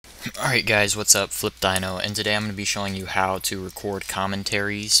Alright guys, what's up? Flip Dino, and today I'm going to be showing you how to record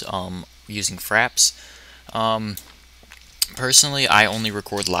commentaries using Fraps. Um, Personally, I only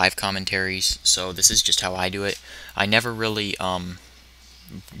record live commentaries, so this is just how I do it. I never really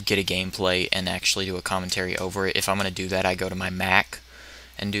get a gameplay and actually do a commentary over it. If I'm going to do that, I go to my Mac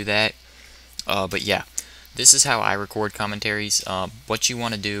and do that. But yeah, this is how I record commentaries. What you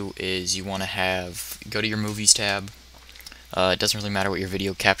want to do is you want to go to your Movies tab. It doesn't really matter what your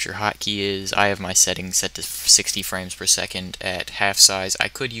video capture hotkey is. I have my settings set to 60 frames per second at half size. I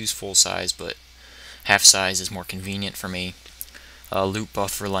could use full size, but half size is more convenient for me. Loop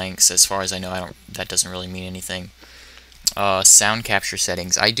buffer lengths, as far as I know, that doesn't really mean anything. Sound capture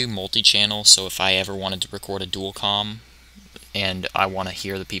settings. I do multi-channel, so if I ever wanted to record a dual comm and I want to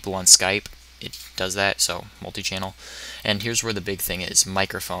hear the people on Skype, it does that, so multi-channel. And here's where the big thing is: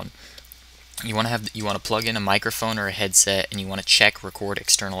 microphone. You want to plug in a microphone or a headset, and you want to check record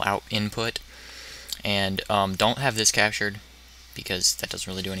external input. And don't have this captured because that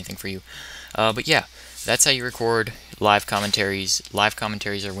doesn't really do anything for you. But yeah, that's how you record live commentaries. Live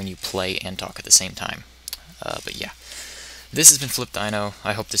commentaries are when you play and talk at the same time. But yeah, this has been Flip Dino.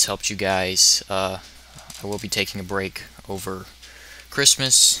 I hope this helped you guys. I will be taking a break over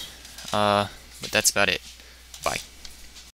Christmas, but that's about it. Bye.